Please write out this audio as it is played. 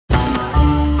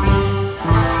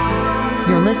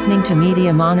listening to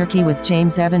Media Monarchy with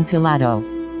James Evan Pilato.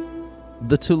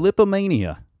 The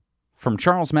Tulipomania, from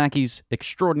Charles Mackay's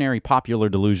Extraordinary Popular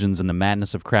Delusions and the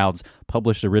Madness of Crowds,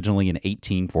 published originally in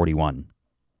 1841.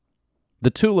 The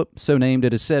tulip, so named,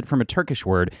 it is said, from a Turkish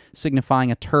word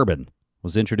signifying a turban,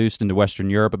 was introduced into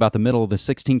Western Europe about the middle of the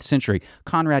 16th century.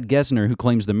 Conrad Gesner, who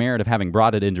claims the merit of having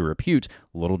brought it into repute,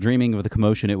 little dreaming of the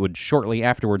commotion it would shortly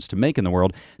afterwards to make in the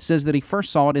world, says that he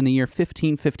first saw it in the year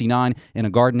 1559 in a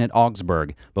garden at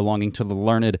Augsburg, belonging to the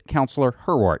learned Councillor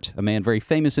Herwart, a man very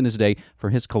famous in his day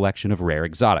for his collection of rare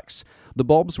exotics. The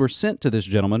bulbs were sent to this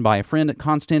gentleman by a friend at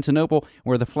Constantinople,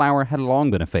 where the flower had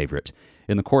long been a favorite.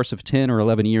 In the course of 10 or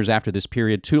 11 years after this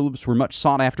period, tulips were much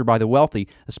sought after by the wealthy,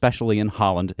 especially in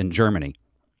Holland and Germany.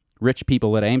 Rich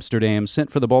people at Amsterdam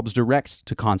sent for the bulbs direct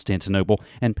to Constantinople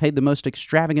and paid the most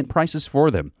extravagant prices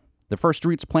for them. The first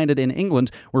roots planted in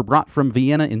England were brought from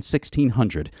Vienna in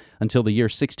 1600. Until the year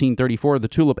 1634, the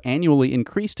tulip annually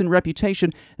increased in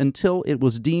reputation until it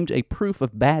was deemed a proof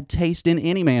of bad taste in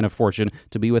any man of fortune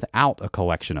to be without a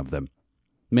collection of them.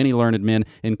 Many learned men,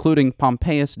 including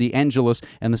Pompeius de Angelis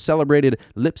and the celebrated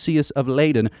Lipsius of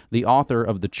Leyden, the author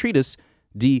of the treatise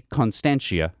De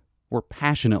Constantia, were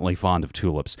passionately fond of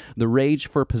tulips. The rage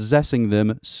for possessing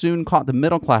them soon caught the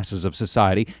middle classes of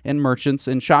society, and merchants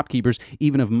and shopkeepers,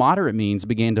 even of moderate means,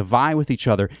 began to vie with each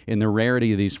other in the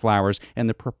rarity of these flowers and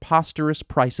the preposterous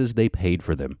prices they paid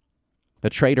for them. A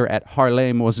trader at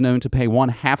Haarlem was known to pay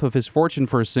 1/2 of his fortune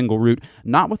for a single root,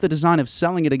 not with the design of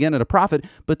selling it again at a profit,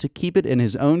 but to keep it in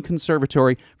his own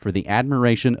conservatory for the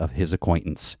admiration of his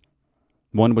acquaintance.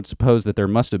 One would suppose that there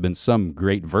must have been some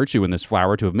great virtue in this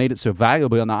flower to have made it so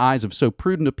valuable in the eyes of so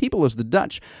prudent a people as the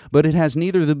Dutch, but it has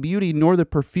neither the beauty nor the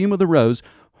perfume of the rose,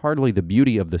 hardly the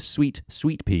beauty of the sweet,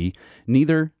 sweet pea,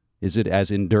 neither is it as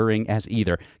enduring as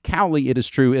either. Cowley, it is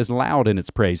true, is loud in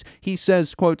its praise. He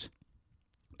says, quote,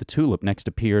 "The tulip next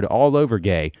appeared all over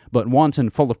gay, but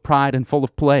wanton, full of pride and full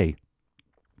of play.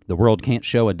 The world can't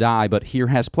show a dye, but here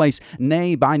has place.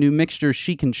 Nay, by new mixtures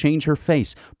she can change her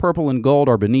face. Purple and gold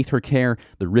are beneath her care,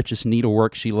 the richest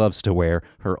needlework she loves to wear.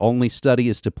 Her only study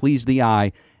is to please the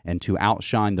eye, and to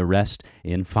outshine the rest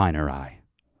in finer eye."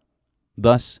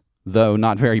 Thus, though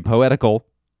not very poetical,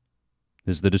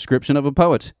 is the description of a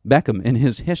poet. Beckham, in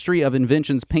his History of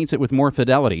Inventions, paints it with more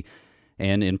fidelity,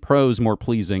 and in prose more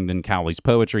pleasing than Cowley's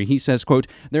poetry. He says, quote,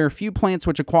 "There are few plants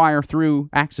which acquire through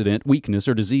accident, weakness,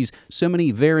 or disease so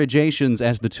many variegations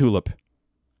as the tulip.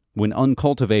 When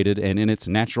uncultivated and in its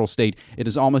natural state, it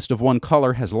is almost of one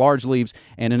color, has large leaves,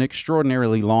 and an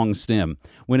extraordinarily long stem.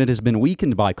 When it has been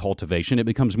weakened by cultivation, it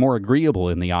becomes more agreeable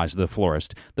in the eyes of the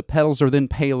florist. The petals are then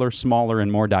paler, smaller,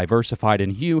 and more diversified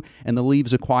in hue, and the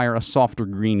leaves acquire a softer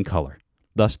green color.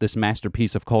 Thus, this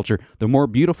masterpiece of culture, the more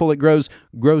beautiful it grows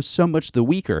so much the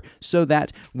weaker, so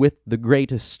that, with the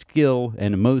greatest skill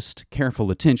and most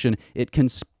careful attention, it can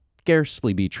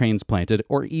scarcely be transplanted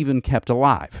or even kept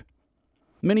alive.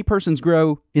 Many persons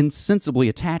grow insensibly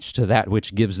attached to that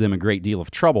which gives them a great deal of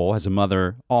trouble, as a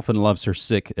mother often loves her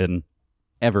sick and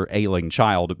ever-ailing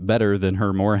child better than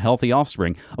her more healthy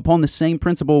offspring. Upon the same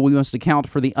principle, we must account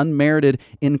for the unmerited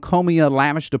encomia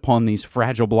lavished upon these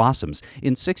fragile blossoms.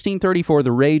 In 1634,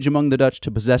 the rage among the Dutch to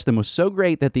possess them was so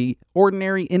great that the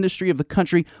ordinary industry of the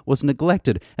country was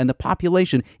neglected, and the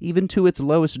population, even to its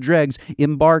lowest dregs,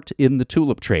 embarked in the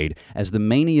tulip trade. As the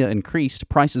mania increased,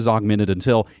 prices augmented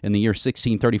until, in the year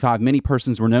 1635, many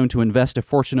persons were known to invest a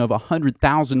fortune of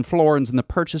 100,000 florins in the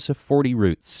purchase of 40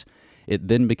 roots. It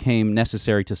then became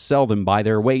necessary to sell them by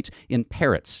their weight in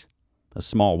parrots, a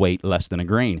small weight less than a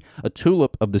grain. A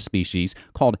tulip of the species,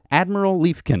 called Admiral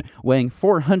Liefken, weighing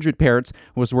 400 parrots,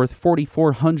 was worth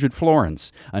 4,400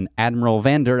 florins. An Admiral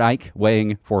van der Eyck,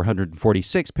 weighing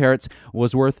 446 parrots,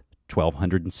 was worth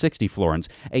 1,260 florins.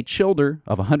 A childer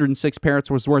of 106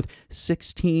 parrots was worth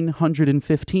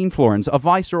 1,615 florins. A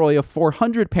viceroy of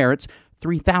 400 parrots,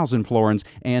 3,000 florins.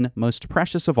 And, most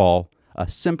precious of all, a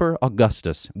Semper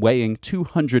Augustus, weighing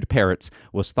 200 parrots,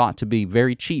 was thought to be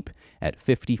very cheap at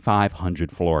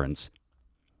 5,500 florins.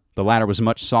 The latter was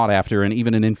much sought after, and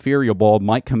even an inferior bulb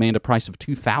might command a price of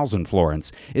 2,000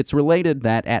 florins. It's related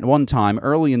that at one time,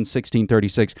 early in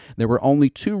 1636, there were only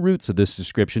 2 roots of this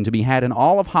description to be had in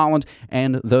all of Holland,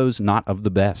 and those not of the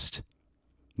best.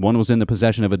 One was in the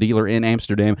possession of a dealer in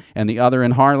Amsterdam, and the other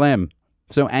in Haarlem.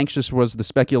 So anxious was the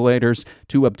speculators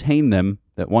to obtain them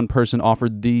that one person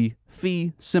offered the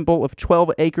fee simple of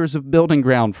 12 acres of building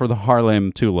ground for the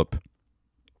Haarlem tulip.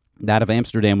 That of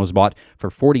Amsterdam was bought for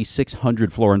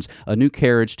 4,600 florins, a new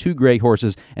carriage, 2 gray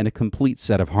horses, and a complete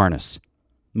set of harness.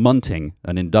 Munting,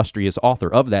 an industrious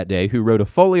author of that day who wrote a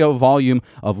folio volume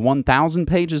of 1,000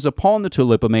 pages upon the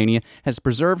Tulipomania, has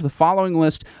preserved the following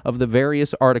list of the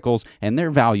various articles and their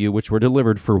value which were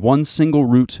delivered for one single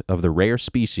root of the rare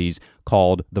species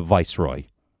called the Viceroy.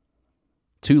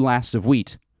 2 lasts of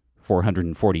wheat,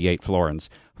 448 florins.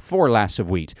 4 lasts of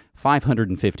wheat,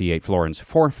 558 florins.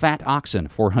 4 fat oxen,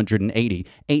 480.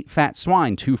 8 fat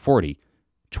swine, 240.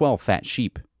 12 fat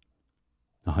sheep,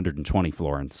 120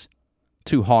 florins.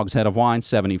 2 hogshead of wine,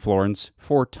 70 florins.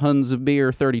 4 tons of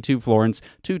beer, 32 florins.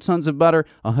 2 tons of butter,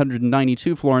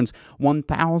 192 florins.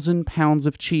 1,000 pounds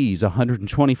of cheese,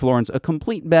 120 florins. A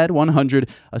complete bed, 100.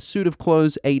 A suit of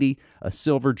clothes, 80. A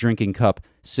silver drinking cup,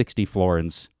 60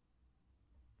 florins,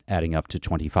 adding up to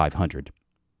 2,500.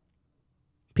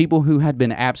 People who had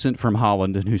been absent from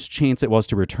Holland and whose chance it was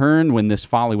to return when this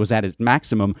folly was at its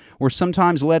maximum were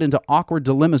sometimes led into awkward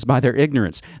dilemmas by their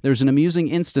ignorance. There's an amusing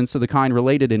instance of the kind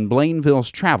related in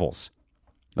Blainville's Travels.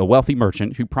 A wealthy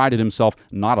merchant, who prided himself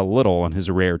not a little on his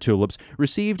rare tulips,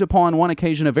 received upon one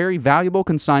occasion a very valuable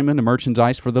consignment of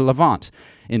merchandise for the Levant.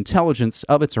 Intelligence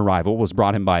of its arrival was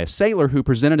brought him by a sailor who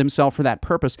presented himself for that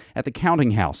purpose at the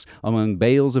counting house, among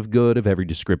bales of good of every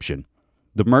description.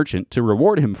 The merchant, to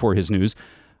reward him for his news,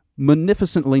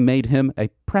 munificently made him a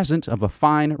present of a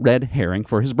fine red herring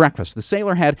for his breakfast. The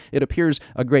sailor had, it appears,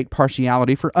 a great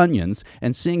partiality for onions,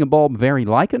 and seeing a bulb very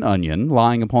like an onion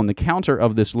lying upon the counter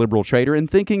of this liberal trader, and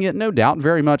thinking it, no doubt,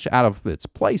 very much out of its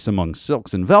place among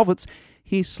silks and velvets,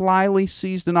 he slyly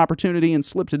seized an opportunity and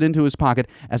slipped it into his pocket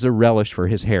as a relish for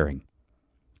his herring.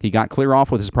 He got clear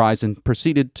off with his prize and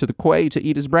proceeded to the quay to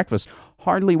eat his breakfast.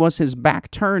 Hardly was his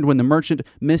back turned when the merchant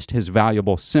missed his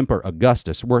valuable Semper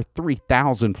Augustus, worth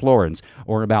 3,000 florins,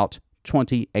 or about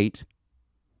 28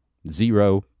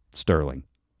 sterling.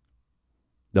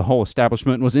 The whole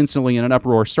establishment was instantly in an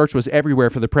uproar. Search was everywhere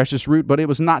for the precious root, but it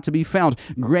was not to be found.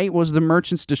 Great was the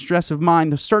merchant's distress of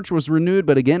mind. The search was renewed,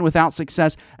 but again without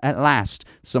success. At last,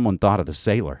 someone thought of the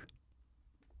sailor.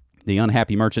 The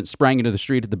unhappy merchant sprang into the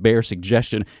street at the bare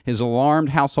suggestion. His alarmed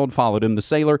household followed him. The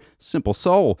sailor, simple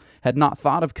soul, had not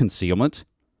thought of concealment.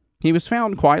 He was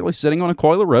found quietly sitting on a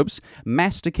coil of ropes,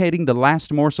 masticating the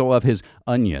last morsel of his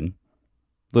onion.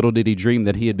 Little did he dream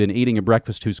that he had been eating a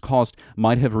breakfast whose cost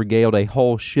might have regaled a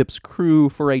whole ship's crew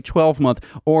for a 12-month,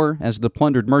 or, as the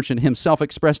plundered merchant himself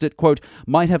expressed it, quote,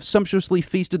 might have sumptuously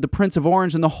feasted the Prince of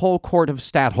Orange and the whole court of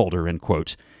Stadtholder, end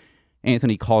quote.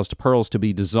 Anthony caused pearls to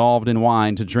be dissolved in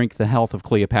wine to drink the health of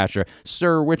Cleopatra.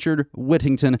 Sir Richard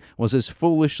Whittington was as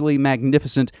foolishly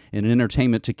magnificent in an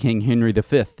entertainment to King Henry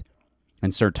V.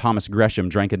 And Sir Thomas Gresham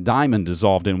drank a diamond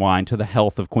dissolved in wine to the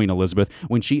health of Queen Elizabeth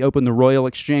when she opened the Royal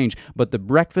Exchange. But the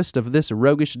breakfast of this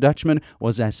roguish Dutchman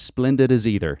was as splendid as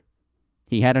either.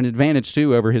 He had an advantage,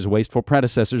 too, over his wasteful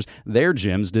predecessors. Their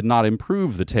gems did not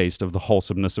improve the taste of the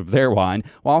wholesomeness of their wine,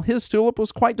 while his tulip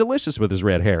was quite delicious with his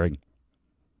red herring.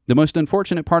 The most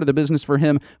unfortunate part of the business for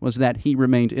him was that he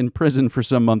remained in prison for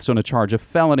some months on a charge of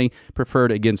felony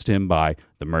preferred against him by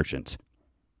the merchant.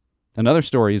 Another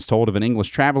story is told of an English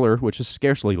traveler, which is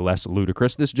scarcely less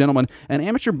ludicrous. This gentleman, an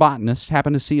amateur botanist,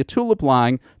 happened to see a tulip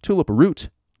root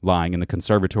lying in the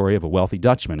conservatory of a wealthy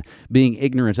Dutchman. Being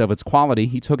ignorant of its quality,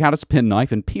 he took out his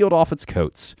penknife and peeled off its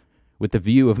coats, with the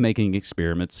view of making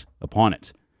experiments upon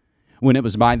it. When it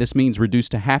was by this means reduced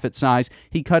to half its size,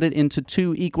 he cut it into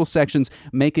 2 equal sections,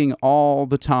 making all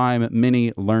the time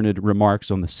many learned remarks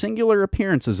on the singular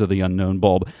appearances of the unknown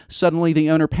bulb. Suddenly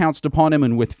the owner pounced upon him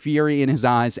and with fury in his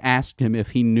eyes asked him if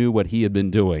he knew what he had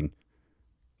been doing.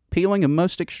 "Peeling a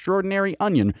most extraordinary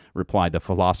onion," replied the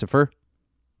philosopher.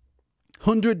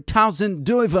 "100,000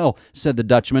 duivel," said the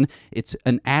Dutchman. "It's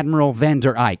an Admiral van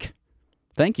der Eyck."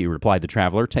 "Thank you," replied the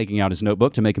traveler, taking out his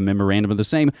notebook to make a memorandum of the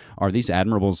same. "Are these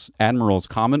admirals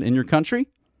common in your country?"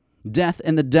 "Death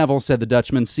and the devil," said the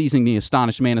Dutchman, seizing the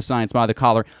astonished man of science by the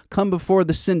collar. "Come before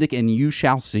the syndic and you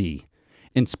shall see."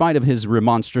 In spite of his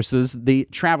remonstrances, the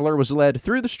traveler was led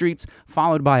through the streets,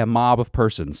 followed by a mob of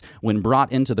persons. When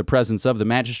brought into the presence of the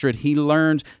magistrate, he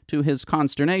learned, to his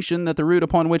consternation, that the root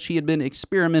upon which he had been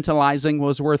experimentalizing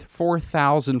was worth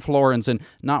 4,000 florins, and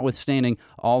notwithstanding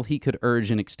all he could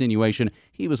urge in extenuation,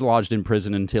 he was lodged in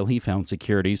prison until he found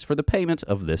securities for the payment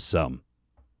of this sum.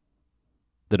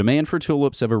 The demand for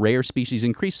tulips of a rare species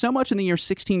increased so much in the year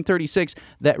 1636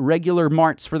 that regular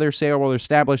marts for their sale were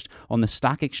established on the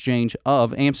Stock Exchange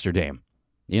of Amsterdam,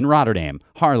 in Rotterdam,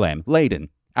 Haarlem, Leyden,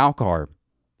 Alkmaar,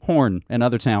 Hoorn, and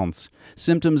other towns.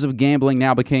 Symptoms of gambling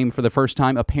now became for the first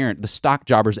time apparent. The stock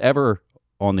jobbers, ever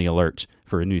on the alert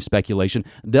for a new speculation,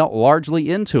 dealt largely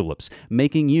in tulips,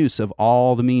 making use of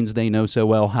all the means they know so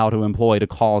well how to employ to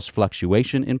cause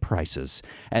fluctuation in prices.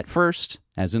 At first,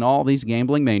 As in all these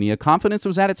gambling mania, confidence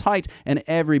was at its height and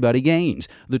everybody gained.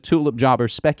 The tulip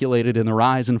jobbers speculated in the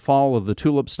rise and fall of the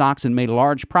tulip stocks and made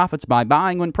large profits by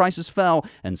buying when prices fell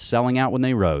and selling out when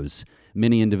they rose.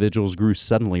 Many individuals grew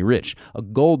suddenly rich. A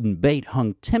golden bait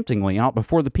hung temptingly out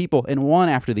before the people, and one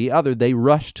after the other they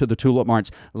rushed to the tulip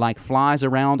marts like flies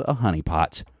around a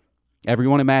honeypot.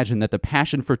 Everyone imagined that the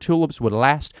passion for tulips would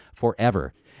last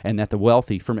forever, and that the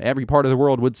wealthy from every part of the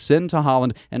world would send to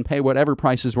Holland and pay whatever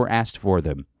prices were asked for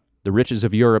them. The riches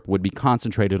of Europe would be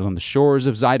concentrated on the shores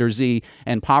of Zuiderzee,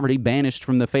 and poverty banished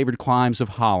from the favored climes of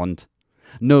Holland.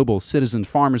 Nobles, citizens,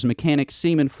 farmers, mechanics,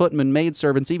 seamen, footmen,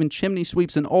 maidservants, even chimney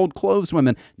sweeps and old clothes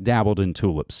women dabbled in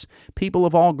tulips. People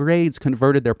of all grades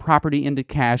converted their property into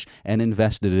cash and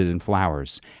invested it in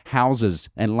flowers. Houses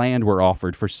and land were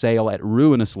offered for sale at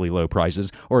ruinously low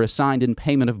prices or assigned in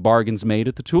payment of bargains made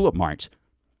at the tulip mart.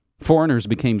 Foreigners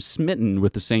became smitten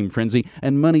with the same frenzy,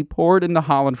 and money poured into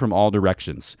Holland from all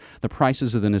directions. The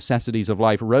prices of the necessities of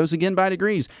life rose again by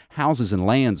degrees. Houses and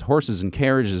lands, horses and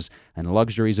carriages, and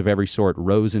luxuries of every sort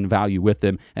rose in value with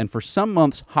them, and for some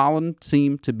months Holland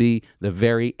seemed to be the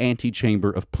very antechamber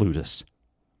of Plutus.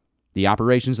 The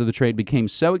operations of the trade became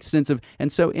so extensive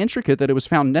and so intricate that it was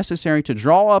found necessary to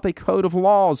draw up a code of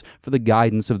laws for the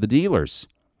guidance of the dealers.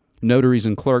 Notaries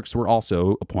and clerks were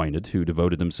also appointed, who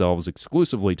devoted themselves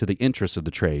exclusively to the interests of the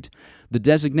trade. The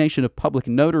designation of public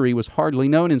notary was hardly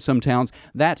known in some towns,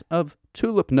 that of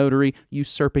tulip notary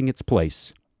usurping its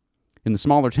place. In the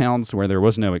smaller towns where there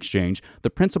was no exchange,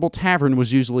 the principal tavern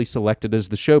was usually selected as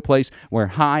the showplace where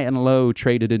high and low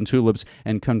traded in tulips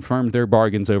and confirmed their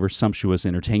bargains over sumptuous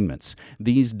entertainments.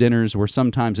 These dinners were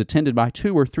sometimes attended by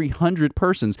 200 or 300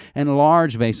 persons, and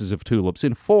large vases of tulips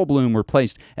in full bloom were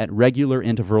placed at regular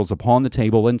intervals upon the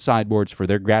table and sideboards for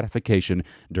their gratification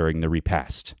during the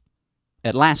repast.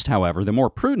 At last, however, the more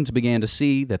prudent began to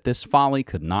see that this folly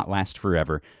could not last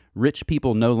forever. Rich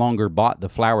people no longer bought the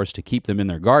flowers to keep them in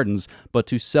their gardens, but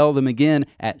to sell them again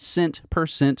at cent per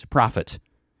cent profit.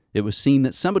 It was seen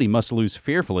that somebody must lose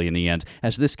fearfully in the end.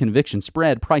 As this conviction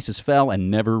spread, prices fell and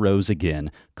never rose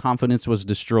again. Confidence was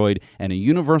destroyed, and a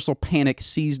universal panic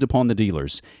seized upon the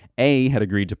dealers. A had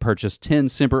agreed to purchase 10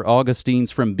 Semper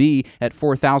Augustines from B at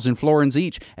 4,000 florins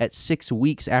each at 6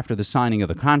 weeks after the signing of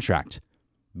the contract.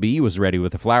 B was ready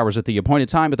with the flowers at the appointed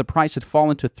time, but the price had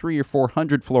fallen to 300 or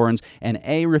 400 florins, and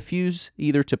A refused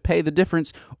either to pay the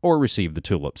difference or receive the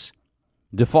tulips.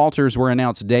 Defaulters were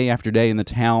announced day after day in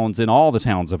all the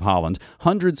towns of Holland.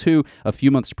 Hundreds who, a few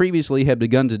months previously, had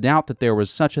begun to doubt that there was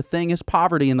such a thing as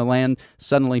poverty in the land,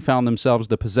 suddenly found themselves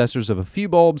the possessors of a few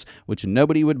bulbs which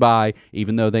nobody would buy,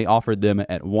 even though they offered them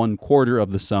at 1/4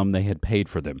 of the sum they had paid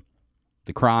for them.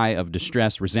 The cry of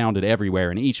distress resounded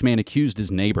everywhere, and each man accused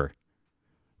his neighbor.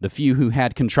 The few who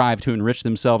had contrived to enrich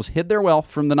themselves hid their wealth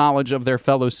from the knowledge of their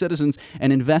fellow citizens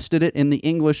and invested it in the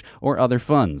English or other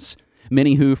funds.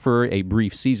 Many who, for a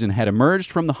brief season, had emerged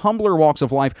from the humbler walks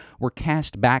of life were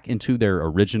cast back into their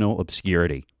original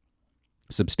obscurity.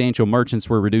 Substantial merchants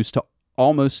were reduced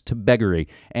almost to beggary,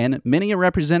 and many a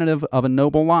representative of a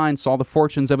noble line saw the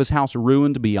fortunes of his house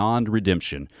ruined beyond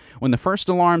redemption. When the first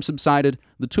alarm subsided,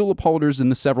 the tulip holders in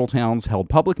the several towns held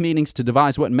public meetings to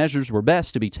devise what measures were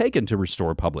best to be taken to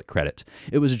restore public credit.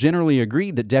 It was generally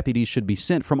agreed that deputies should be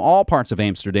sent from all parts of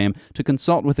Amsterdam to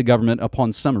consult with the government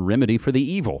upon some remedy for the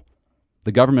evil.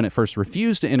 The government at first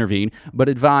refused to intervene, but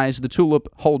advised the tulip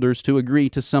holders to agree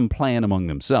to some plan among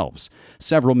themselves.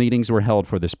 Several meetings were held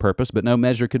for this purpose, but no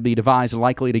measure could be devised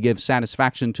likely to give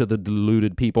satisfaction to the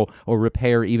deluded people or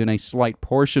repair even a slight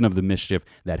portion of the mischief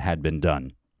that had been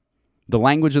done. The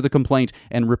language of the complaint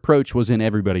and reproach was in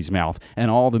everybody's mouth,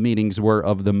 and all the meetings were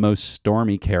of the most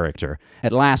stormy character.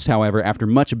 At last, however, after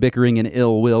much bickering and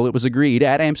ill will, it was agreed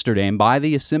at Amsterdam by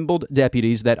the assembled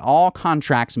deputies that all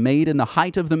contracts made in the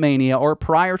height of the mania or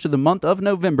prior to the month of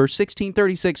November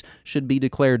 1636 should be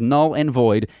declared null and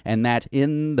void, and that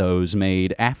in those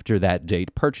made after that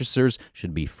date, purchasers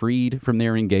should be freed from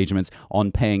their engagements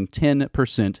on paying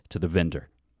 10% to the vendor.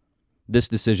 This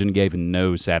decision gave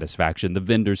no satisfaction. The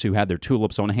vendors who had their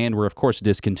tulips on hand were of course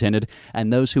discontented,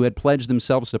 and those who had pledged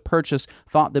themselves to purchase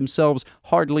thought themselves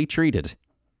hardly treated.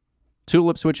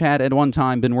 Tulips which had at one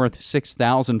time been worth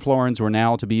 6,000 florins were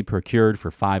now to be procured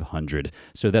for 500,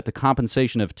 so that the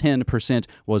compensation of 10%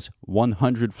 was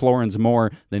 100 florins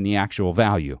more than the actual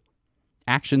value.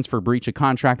 Actions for breach of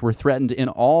contract were threatened in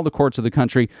all the courts of the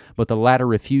country, but the latter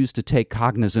refused to take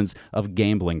cognizance of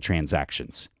gambling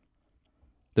transactions.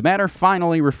 The matter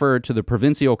finally referred to the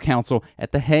Provincial Council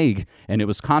at The Hague, and it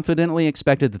was confidently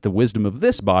expected that the wisdom of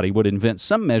this body would invent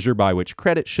some measure by which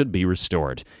credit should be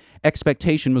restored.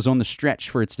 Expectation was on the stretch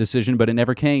for its decision, but it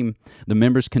never came. The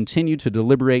members continued to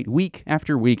deliberate week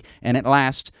after week, and at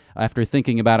last, after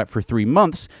thinking about it for 3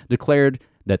 months, declared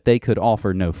that they could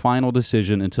offer no final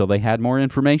decision until they had more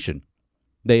information.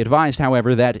 They advised,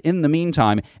 however, that in the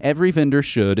meantime, every vendor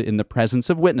should, in the presence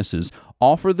of witnesses,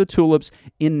 offer the tulips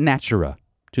in natura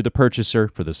to the purchaser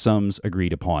for the sums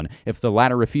agreed upon. If the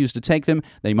latter refused to take them,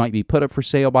 they might be put up for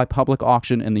sale by public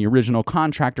auction, and the original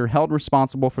contractor held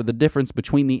responsible for the difference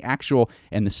between the actual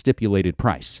and the stipulated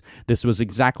price. This was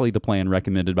exactly the plan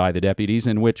recommended by the deputies,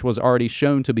 and which was already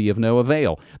shown to be of no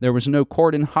avail. There was no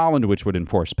court in Holland which would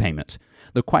enforce payment.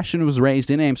 The question was raised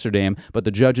in Amsterdam, but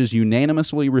the judges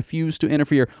unanimously refused to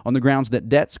interfere on the grounds that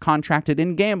debts contracted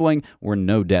in gambling were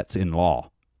no debts in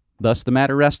law. Thus the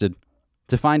matter rested.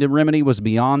 To find a remedy was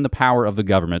beyond the power of the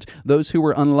government. Those who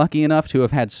were unlucky enough to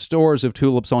have had stores of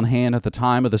tulips on hand at the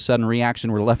time of the sudden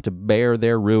reaction were left to bear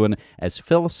their ruin as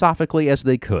philosophically as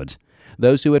they could.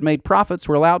 Those who had made profits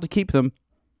were allowed to keep them,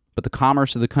 but the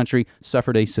commerce of the country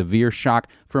suffered a severe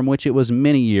shock from which it was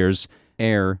many years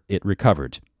ere it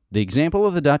recovered. The example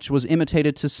of the Dutch was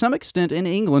imitated to some extent in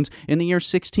England. In the year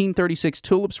 1636,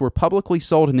 tulips were publicly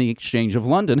sold in the Exchange of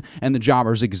London, and the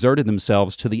jobbers exerted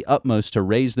themselves to the utmost to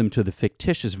raise them to the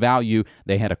fictitious value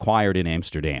they had acquired in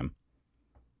Amsterdam.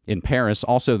 In Paris,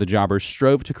 also, the jobbers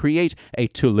strove to create a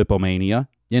Tulipomania.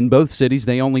 In both cities,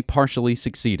 they only partially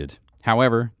succeeded.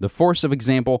 However, the force of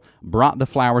example brought the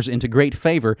flowers into great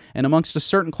favor, and amongst a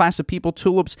certain class of people,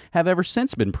 tulips have ever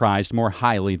since been prized more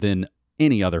highly than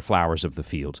any other flowers of the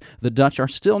fields. The Dutch are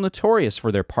still notorious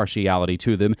for their partiality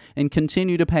to them and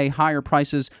continue to pay higher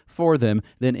prices for them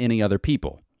than any other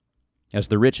people. As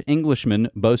the rich Englishman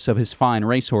boasts of his fine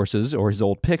racehorses or his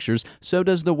old pictures, so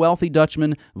does the wealthy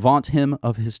Dutchman vaunt him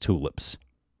of his tulips.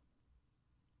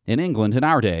 In England, in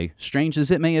our day, strange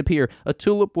as it may appear, a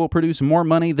tulip will produce more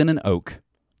money than an oak.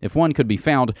 If one could be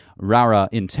found rara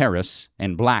in terris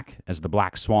and black as the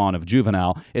black swan of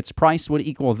Juvenal, its price would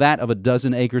equal that of a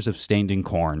dozen acres of standing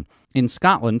corn. In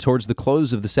Scotland, towards the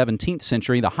close of the 17th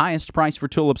century, the highest price for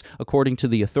tulips, according to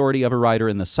the authority of a writer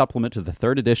in the supplement to the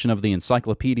 3rd edition of the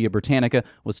Encyclopaedia Britannica,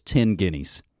 was 10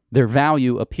 guineas. Their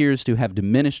value appears to have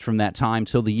diminished from that time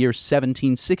till the year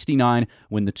 1769,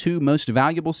 when the two most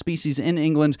valuable species in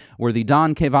England were the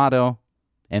Don Quevedo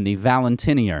and the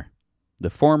Valentinier, the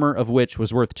former of which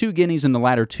was worth 2 guineas and the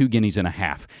latter 2 guineas and a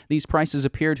half. These prices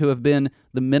appear to have been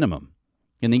the minimum.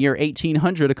 In the year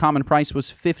 1800, a common price was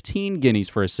 15 guineas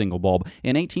for a single bulb.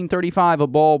 In 1835, a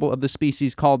bulb of the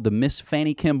species called the Miss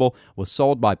Fanny Kemble was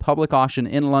sold by public auction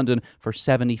in London for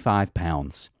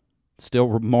 £75.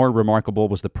 Still more remarkable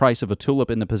was the price of a tulip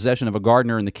in the possession of a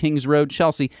gardener in the King's Road,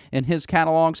 Chelsea. In his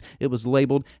catalogues, it was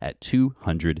labeled at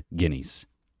 200 guineas.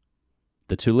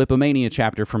 The Tulipomania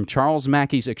chapter from Charles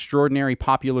Mackey's Extraordinary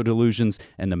Popular Delusions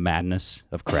and the Madness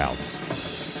of Crowds.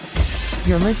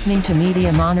 You're listening to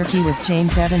Media Monarchy with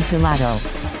James Evan Pilato.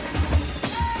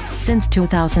 Since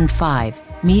 2005,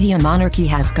 Media Monarchy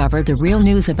has covered the real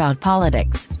news about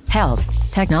politics, health,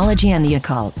 technology, and the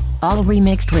occult, all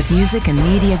remixed with music and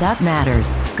media that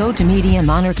matters. Go to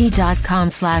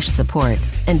MediaMonarchy.com/support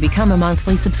and become a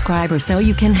monthly subscriber so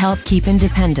you can help keep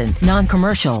independent,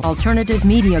 non-commercial, alternative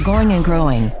media going and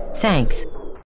growing. Thanks.